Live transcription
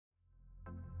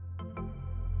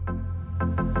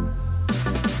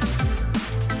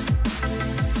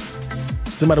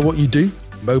Doesn't matter what you do,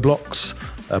 moblox,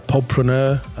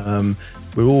 podpreneur,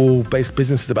 we're all based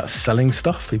businesses about selling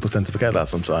stuff. People tend to forget that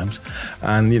sometimes.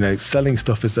 And, selling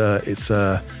stuff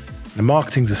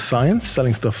marketing's a science.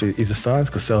 Selling stuff is a science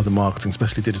because sales and marketing,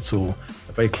 especially digital,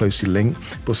 are very closely linked.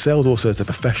 But sales also as a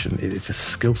profession, it's a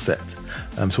skill set.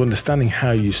 So understanding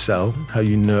how you sell, how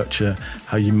you nurture,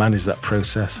 how you manage that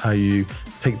process, how you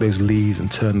take those leads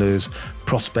and turn those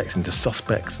prospects into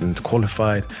suspects and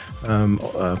qualified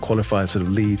sort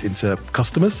of leads into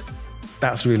customers.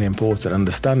 That's really important.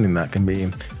 Understanding that can be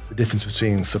the difference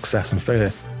between success and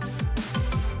failure.